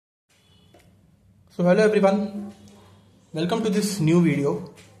So hello everyone, welcome to this new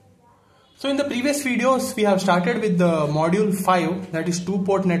video. So in the previous videos we have started with the module 5, that is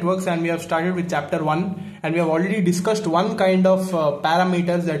 2-port networks, and we have started with chapter 1, and we have already discussed one kind of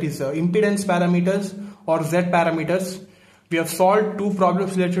parameters, that is impedance parameters or Z parameters. We have solved two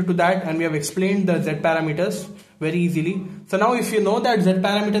problems related to that, and we have explained the Z parameters very easily. So now if you know that Z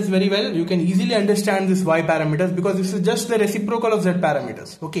parameters very well, you can easily understand this Y parameters, because this is just the reciprocal of Z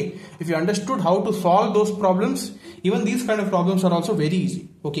parameters. Okay, if you understood how to solve those problems, even these kind of problems are also very easy.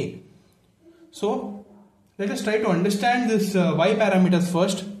 Okay, so let us try to understand this Y parameters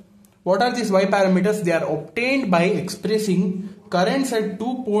first. What are these Y parameters? They are obtained by expressing currents at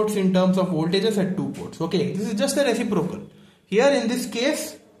two ports in terms of voltages at two ports. Okay, this is just the reciprocal. Here in this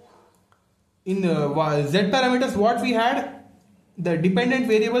case, in the Z parameters, what we had, the dependent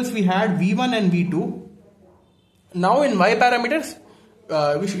variables we had V1 and V2. Now in Y parameters,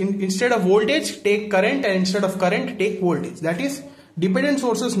 instead of voltage take current, and instead of current take voltage. That is, dependent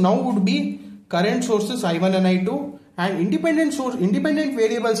sources now would be current sources I1 and I2, and independent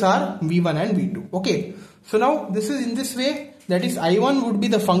variables are V1 and V2. Okay, so now this is in this way, that is I1 would be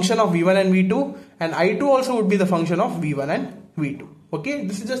the function of V1 and V2, and I2 also would be the function of V1 and V2. Okay,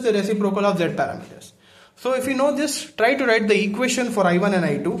 this is just the reciprocal of Z parameters. So if you know this, try to write the equation for I1 and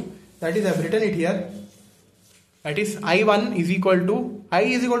I2. That is, I have written it here. That is, I1 is equal to, I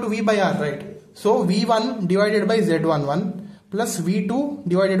is equal to V by R, right? So V1 divided by Z11 plus V2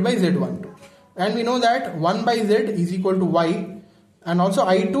 divided by Z12. And we know that 1 by Z is equal to Y, and also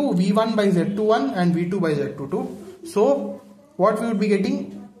I2 V1 by Z21 and V2 by Z22. So what we would be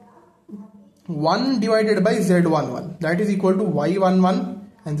getting? 1 divided by Z11, that is equal to Y11,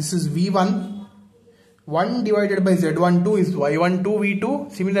 and this is V1. 1 divided by Z12 is Y12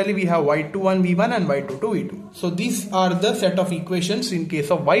 V2. Similarly, we have Y21 V1 and Y22 V2. So these are the set of equations in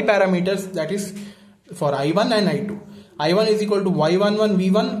case of Y parameters, that is for I1 and I2. I1 is equal to Y11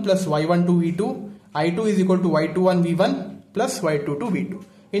 V1 plus Y12 V2. I2 is equal to Y21 V1 plus Y22 V2.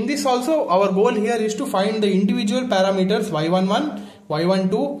 In this also, our goal here is to find the individual parameters Y11,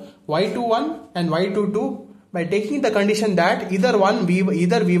 Y12, Y21 and Y22 by taking the condition that either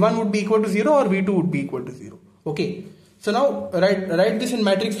V1 would be equal to 0 or V2 would be equal to 0. Okay. So now write this in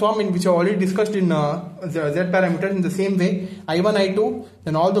matrix form, in which I already discussed in the Z parameters in the same way. I1, I2,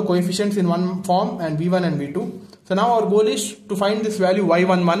 then all the coefficients in one form, and V1 and V2. So now our goal is to find this value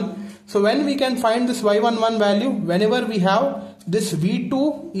Y11. So when we can find this Y11 value? Whenever we have this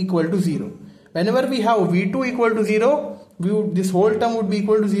V2 equal to 0. Whenever we have V2 equal to 0, this whole term would be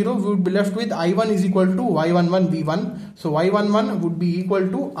equal to 0. We would be left with I1 is equal to Y11 V1. So Y11 would be equal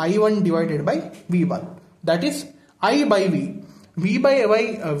to I1 divided by V1. That is I by V. V by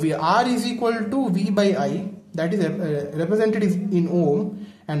Y, R is equal to V by I. That is represented in ohm.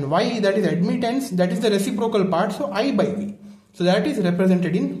 And Y, that is admittance, that is the reciprocal part. So I by V. So that is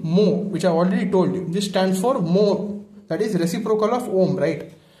represented in mho, which I already told you. This stands for mho. That is reciprocal of ohm,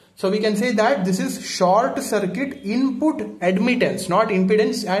 right? So we can say that this is short circuit input admittance, not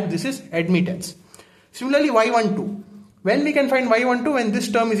impedance, and this is admittance. Similarly, Y12. When we can find Y12? When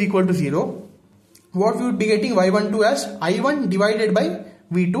this term is equal to 0, what we would be getting Y12 as I1 divided by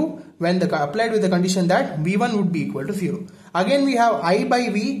V2, when applied with the condition that V1 would be equal to 0. Again we have I by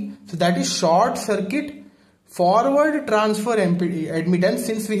V, so that is short circuit forward transfer admittance,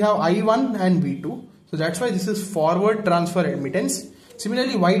 since we have I1 and V2. So that's why this is forward transfer admittance.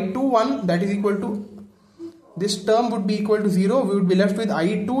 Similarly, Y21, that is equal to, this term would be equal to 0. We would be left with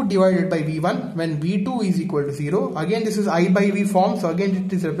I2 divided by V1 when V2 is equal to 0. Again, this is I by V form. So again,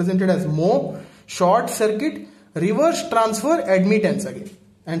 it is represented as mho, short circuit reverse transfer admittance again.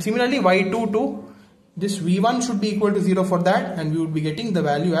 And similarly, Y22, this V1 should be equal to 0 for that, and we would be getting the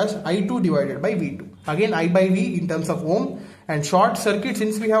value as I2 divided by V2. Again, I by V in terms of ohm, and short circuit,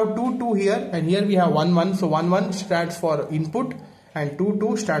 since we have 2 here, and here we have 1 so 1 stands for input, and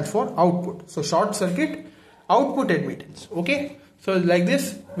 2 stands for output. So short circuit output admittance. Okay, so like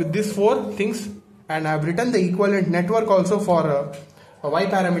this, with these 4 things, and I have written the equivalent network also for Y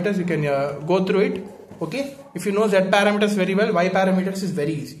parameters. You can go through it. Okay, if you know Z parameters very well, Y parameters is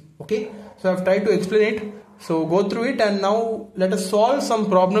very easy. Okay, so I have tried to explain it. So go through it, and now let us solve some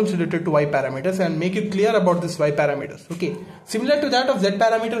problems related to Y parameters and make it clear about this Y parameters. Okay, similar to that of Z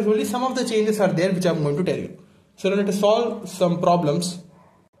parameters, only some of the changes are there which I am going to tell you. So let us solve some problems.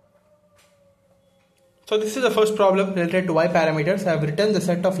 So this is the first problem related to Y parameters. I have written the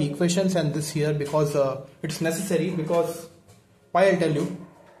set of equations and this here because it's necessary, because why I'll tell you.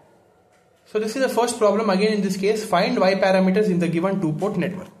 So this is the first problem. Again, in this case, find Y parameters in the given 2-port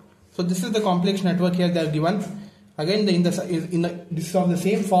network. So this is the complex network here they are given. Again, this is of the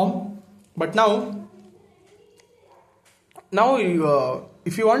same form, but now Now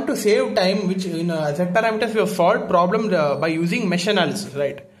if you want to save time, which in Z parameters we have solved problem by using mesh analysis,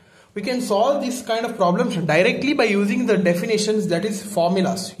 right? We can solve this kind of problems directly by using the definitions, that is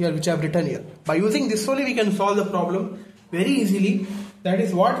formulas here which I have written here. By using this only we can solve the problem very easily. That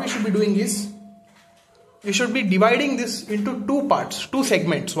is what we should be doing is, we should be dividing this into two parts, two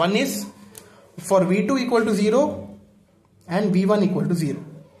segments. One is for V2 equal to 0 and V1 equal to 0.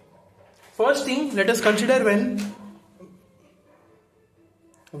 First thing, let us consider when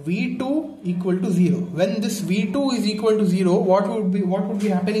V2 equal to 0. When this V2 is equal to 0, what would be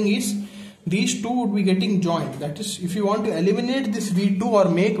happening is, these two would be getting joined. That is, if you want to eliminate this V2 or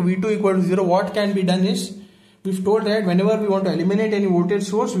make V2 equal to 0, what can be done is, we've told that whenever we want to eliminate any voltage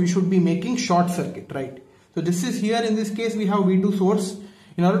source, we should be making short circuit, right? So this is here, in this case we have V2 source.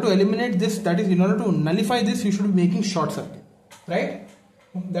 In order to eliminate this, that is in order to nullify this, you should be making short circuit, right?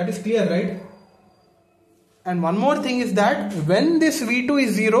 That is clear, right? And one more thing is that when this V2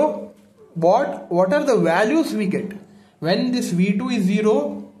 is 0, what are the values we get? When this V2 is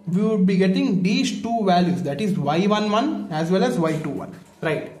 0, we would be getting these two values, that is Y11 as well as Y21,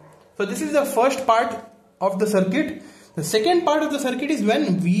 right? So this is the first part of the circuit. The second part of the circuit is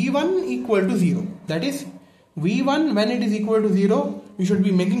when V1 equal to 0. That is V1, when it is equal to 0, you should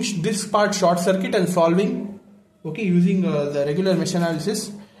be making this part short circuit and solving, okay, using the regular mesh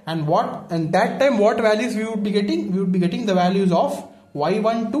analysis. And that time what values we would be getting? We would be getting the values of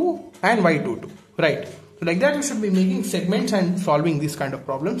Y12 and Y22, right? So like that we should be making segments and solving these kind of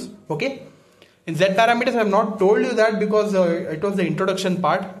problems, okay? In Z parameters I have not told you that because it was the introduction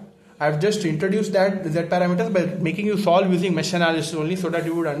part. I have just introduced that Z parameters by making you solve using mesh analysis only, so that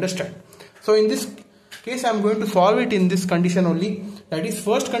you would understand. So in this case I am going to solve it in this condition only. That is,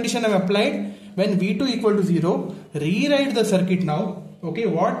 first condition I have applied, when V2 equal to 0, rewrite the circuit now. Okay,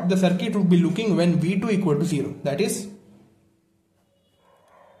 what the circuit would be looking when V2 equal to 0. That is,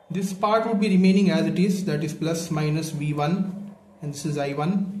 this part would be remaining as it is, that is plus minus V1, and this is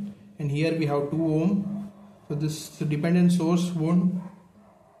I1, and here we have 2 ohm. So this dependent source won't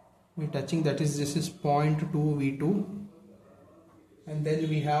be touching, that is, this is 0.2 V2, and then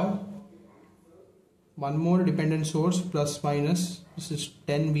we have one more dependent source plus minus, this is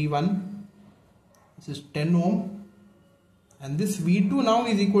 10 V1, this is 10 ohm. And this V2 now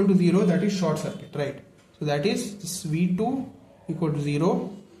is equal to 0, that is short circuit, right? So that is this V2 equal to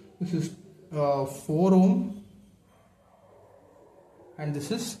 0, this is 4 ohm, and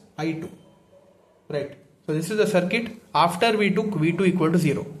this is I2, right? So this is the circuit after we took V2 equal to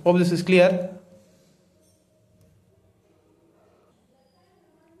 0. Hope this is clear.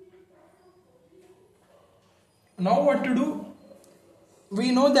 Now what to do? We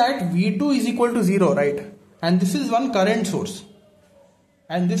know that V2 is equal to 0, right? And this is one current source,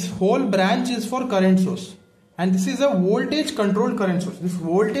 and this whole branch is for current source, and this is a voltage controlled current source. This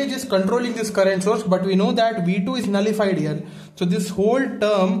voltage is controlling this current source, but we know that V2 is nullified here, so this whole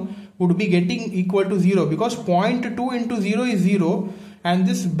term would be getting equal to 0, because 0.2 into 0 is 0, and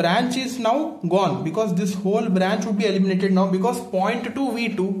this branch is now gone, because this whole branch would be eliminated now, because 0.2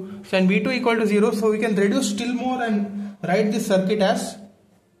 V2, so and V2 equal to 0, so we can reduce still more and write this circuit as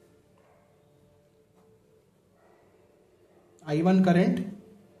I1 current,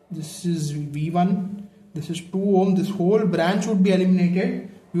 this is V1, this is 2 ohm, this whole branch would be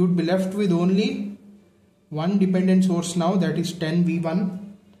eliminated. We would be left with only one dependent source now, that is 10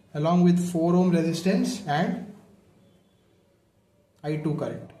 V1 along with 4 ohm resistance and I2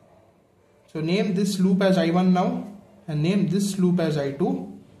 current. So name this loop as I1 now and name this loop as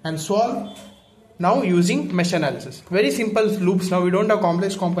I2 and solve now using mesh analysis. Very simple loops. Now we don't have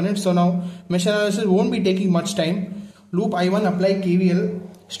complex components, so now mesh analysis won't be taking much time. Loop I1, apply KVL,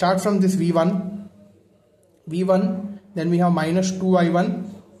 start from this V1, then we have minus 2I1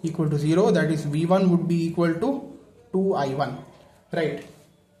 equal to 0, that is V1 would be equal to 2I1, right?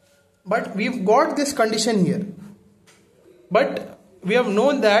 But we've got this condition here, but we have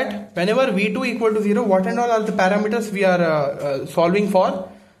known that whenever V2 equal to 0, what and all are the parameters we are solving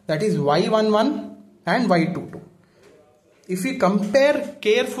for? That is Y11 and Y22. If we compare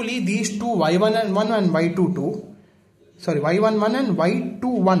carefully these two, Y11 and Y22, sorry, Y11 and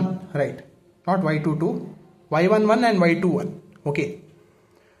Y21, right? Not Y22, Y11 and Y21, okay?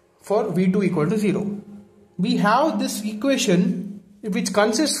 For V2 equal to 0. We have this equation which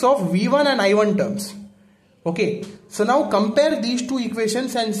consists of V1 and I1 terms, okay? So now compare these two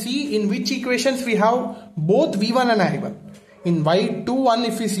equations and see in which equations we have both V1 and I1. In Y21,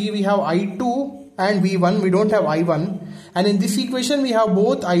 if we see, we have I2 and V1, we don't have I1. And in this equation, we have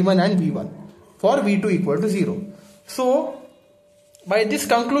both I1 and V1 for V2 equal to 0. So By this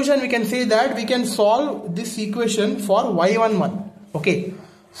conclusion, we can say that we can solve this equation for y11. Okay.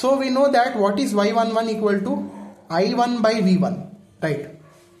 So we know that what is y11 equal to I1 by V1, right?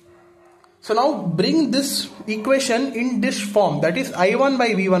 So now bring this equation in this form, that is I1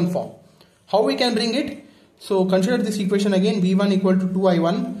 by V1 form. How we can bring it? So consider this equation again, V1 equal to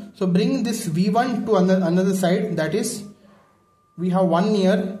 2I1. So bring this V1 to another side, that is we have 1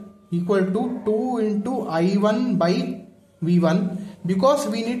 here equal to 2 into I1 by V1, because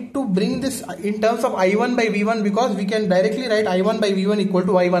we need to bring this in terms of I1 by V1, because we can directly write I1 by V1 equal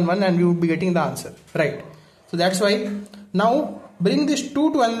to I11 and we would be getting the answer, right? So that's why now bring this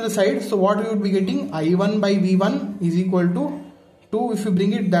 2 to another side. So what we would be getting, I1 by V1 is equal to 2. If you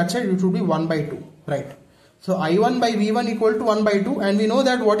bring it that side, it would be 1 by 2, right? So I1 by V1 equal to 1 by 2, and we know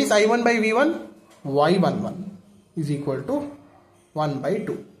that what is I1 by V1? Y11 is equal to 1 by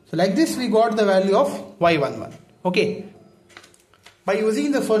 2. So like this we got the value of y11, okay, by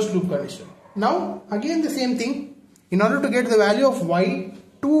using the first loop condition. Now again the same thing, in order to get the value of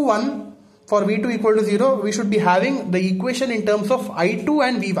y21 for V2 equal to 0, we should be having the equation in terms of I2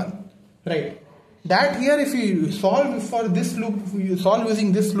 and V1, right? That here if we solve for this loop, we solve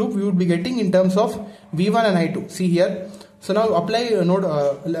using this loop, we would be getting in terms of V1 and I2. See here. So now apply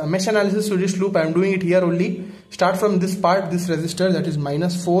mesh analysis to this loop. I am doing it here only. Start from this part, this resistor, that is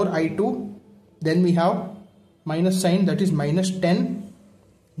minus 4 I2. Then we have minus sign, that is minus 10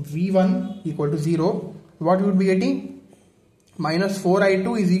 V1 equal to 0. What we would be getting? Minus 4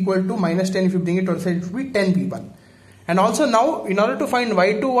 I2 is equal to minus 10. If you bring it outside, it would be 10 V1. And also now in order to find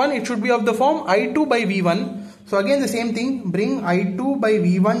y21, it should be of the form I2 by V1. So again the same thing, bring I2 by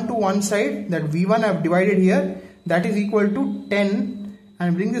V1 to one side, that V1 I have divided here, that is equal to 10,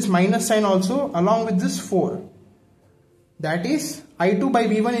 and bring this minus sign also along with this 4. That is I2 by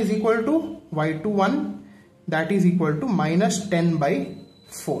V1 is equal to y21, that is equal to minus 10 by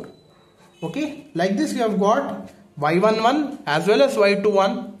 4. Okay, like this we have got y11 as well as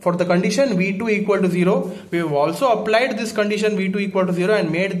y21 for the condition V2 equal to 0. We have also applied this condition V2 equal to 0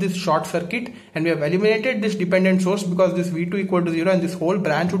 and made this short circuit, and we have eliminated this dependent source because this V2 equal to 0 and this whole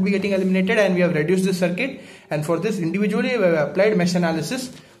branch would be getting eliminated, and we have reduced this circuit, and for this individually we have applied mesh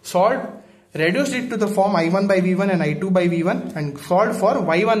analysis, solved, reduced it to the form I1 by V1 and I2 by V1, and solved for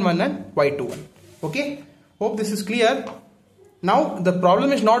y11 and y21. Okay, hope this is clear. Now the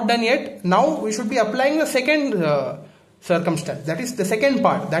problem is not done yet. Now we should be applying the second circumstance, that is the second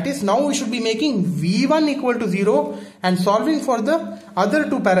part, that is now we should be making V1 equal to 0 and solving for the other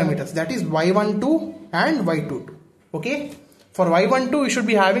two parameters, that is y12 and y22. Okay, for y12 we should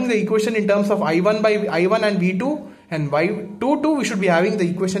be having the equation in terms of I1 by I1 and V2, and y22 we should be having the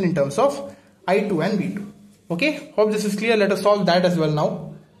equation in terms of I2 and V2. Okay, hope this is clear. Let us solve that as well now.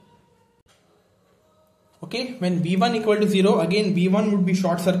 Okay, when V1 equal to 0, again V1 would be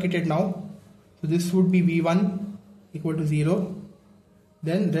short circuited now. So this would be V1 equal to 0.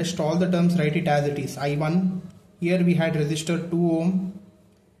 Then rest all the terms, write it as it is. I1, here we had resistor 2 ohm,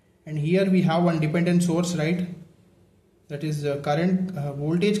 and here we have one dependent source, right? That is current,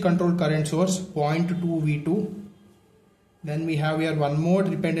 voltage controlled current source 0.2 V2. Then we have here one more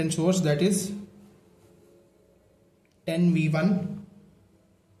dependent source, that is 10 V1.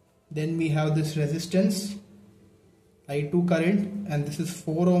 Then we have this resistance I2 current, and this is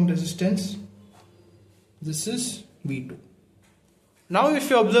 4 ohm resistance. This is V2. Now if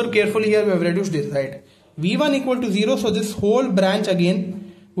you observe carefully here, we have reduced this, right? V1 equal to 0, so this whole branch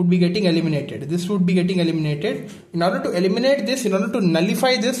again would be getting eliminated. This would be getting eliminated. In order to eliminate this, in order to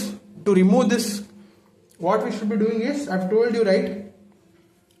nullify this, to remove this, what we should be doing is, I have told you, right?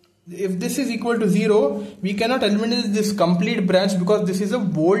 If this is equal to 0, we cannot eliminate this complete branch because this is a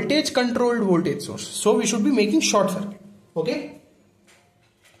voltage controlled voltage source. So we should be making short circuit. Okay.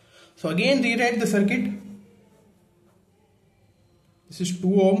 So again rewrite the circuit. This is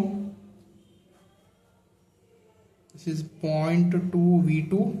 2 ohm. This is 0.2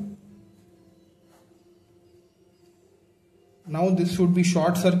 V2. Now this should be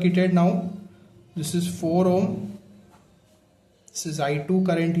short circuited now. This is 4 ohm. This is I2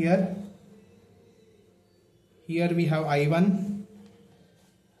 current here. Here we have I1.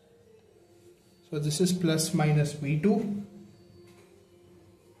 So this is plus minus V2.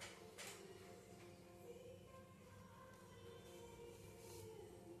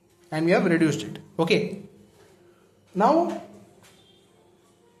 And we have reduced it. Okay. Now,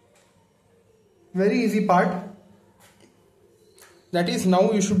 very easy part. That is,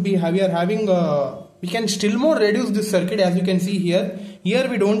 now you should be, we are having we can still more reduce this circuit, as you can see here. Here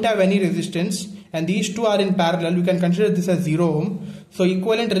we don't have any resistance, and these two are in parallel. We can consider this as 0 ohm. So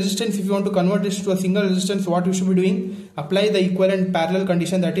equivalent resistance, if you want to convert this to a single resistance, what we should be doing? apply the equivalent parallel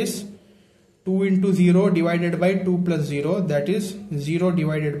condition, that is 2 into 0 divided by 2 plus 0, that is 0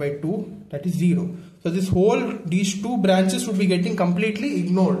 divided by 2, that is 0. So these two branches would be getting completely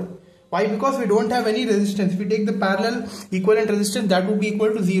ignored. Why? Because we don't have any resistance. If we take the parallel equivalent resistance, that would be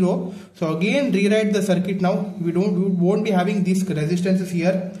equal to 0. So again rewrite the circuit now. We won't be having these resistances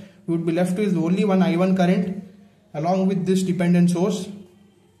here. We would be left with only one I1 current along with this dependent source.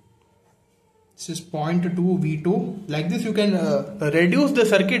 This is 0.2 V2. Like this you can reduce the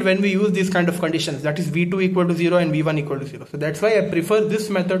circuit when we use these kind of conditions, that is V2 equal to 0 and V1 equal to 0. So that's why I prefer this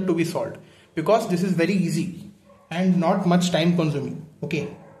method to be solved, because this is very easy and not much time consuming.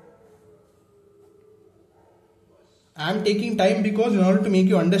 Okay, I am taking time because in order to make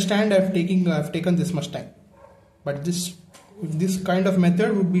you understand I have taken this much time, but this kind of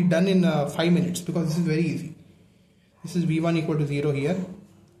method would be done in 5 minutes, because this is very easy. This is V1 equal to 0 here.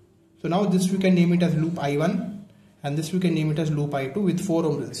 So now this we can name it as loop I1 and this we can name it as loop I2 with 4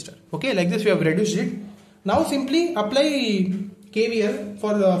 ohm resistor. Okay, like this we have reduced it. Now simply apply KVL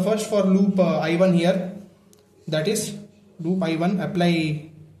for first for loop I1 here, that is loop I1,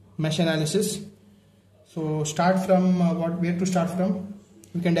 apply mesh analysis. So start from where to start from?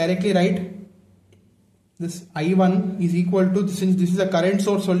 We can directly write this I1 is equal to, since this is a current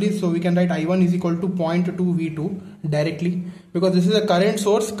source only, so we can write I1 is equal to 0.2 V2 directly, because this is a current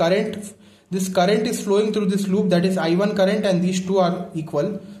source. This current is flowing through this loop, that is I1 current, and these two are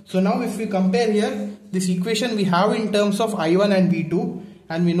equal. So now if we compare here, this equation we have in terms of I1 and V2,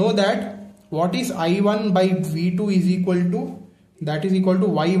 and we know that what is I1 by V2 is equal to, that is equal to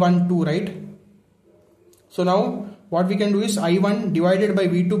Y12, right? So now what we can do is I1 divided by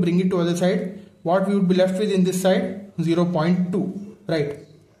V2, bring it to other side. What we would be left with in this side? 0.2, right?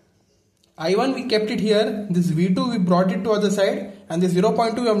 I1 we kept it here, this V2 we brought it to other side, and this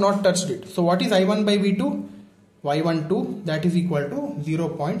 0.2 we have not touched it. So what is I1 by V2? Y12, that is equal to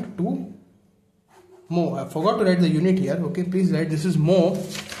 0.2 mho. I forgot to write the unit here. Okay, please write, this is mho.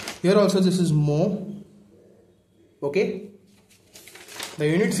 Here also this is mho. Okay, the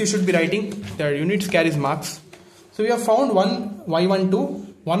units you should be writing, the units carries marks. So we have found one Y12.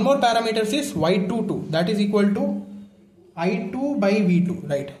 One more parameter is Y22, that is equal to I2 by V2,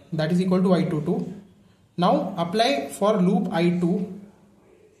 right? That is equal to Y22. Now apply for loop I2,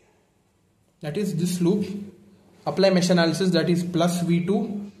 that is this loop. Apply mesh analysis, that is plus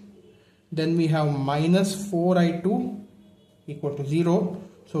V2. Then we have minus 4I2 equal to 0.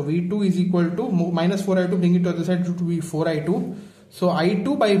 So V2 is equal to minus 4I2, bring it to the other side to be 4I2. So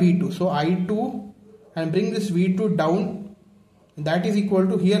I2 by V2. So I2 and bring this V2 down. That is equal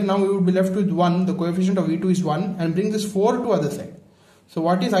to, here now we would be left with 1, the coefficient of V2 is 1, and bring this 4 to other side. So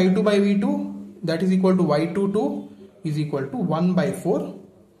what is I2 by V2? That is equal to Y22 is equal to 1 by 4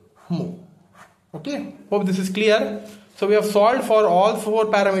 mho. Okay, hope this is clear. So we have solved for all 4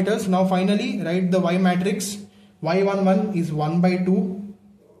 parameters. Now finally write the Y matrix. Y11 is 1 by 2.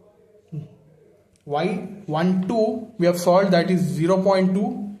 Y12 we have solved, that is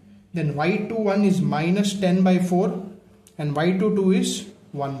 0.2. Then Y21 is minus 10 by 4. And Y22 is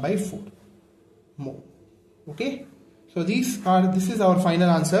 1 by 4 mho. Okay, so this is our final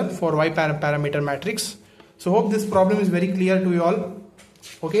answer for Y parameter matrix. So hope this problem is very clear to you all.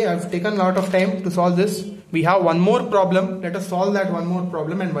 Okay, I have taken a lot of time to solve this. We have one more problem. Let us solve that one more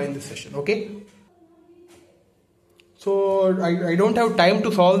problem and wind this session. Okay, so I don't have time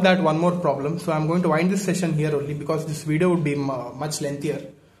to solve that one more problem, so I'm going to wind this session here only, because this video would be much lengthier.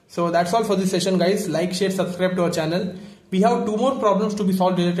 So that's all for this session, guys. Like, share, subscribe to our channel. We have 2 more problems to be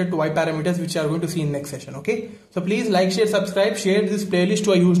solved related to Y parameters, which you are going to see in next session. Okay, so please like, share, subscribe, share this playlist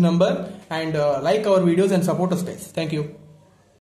to a huge number, and like our videos and support us, guys. Thank you.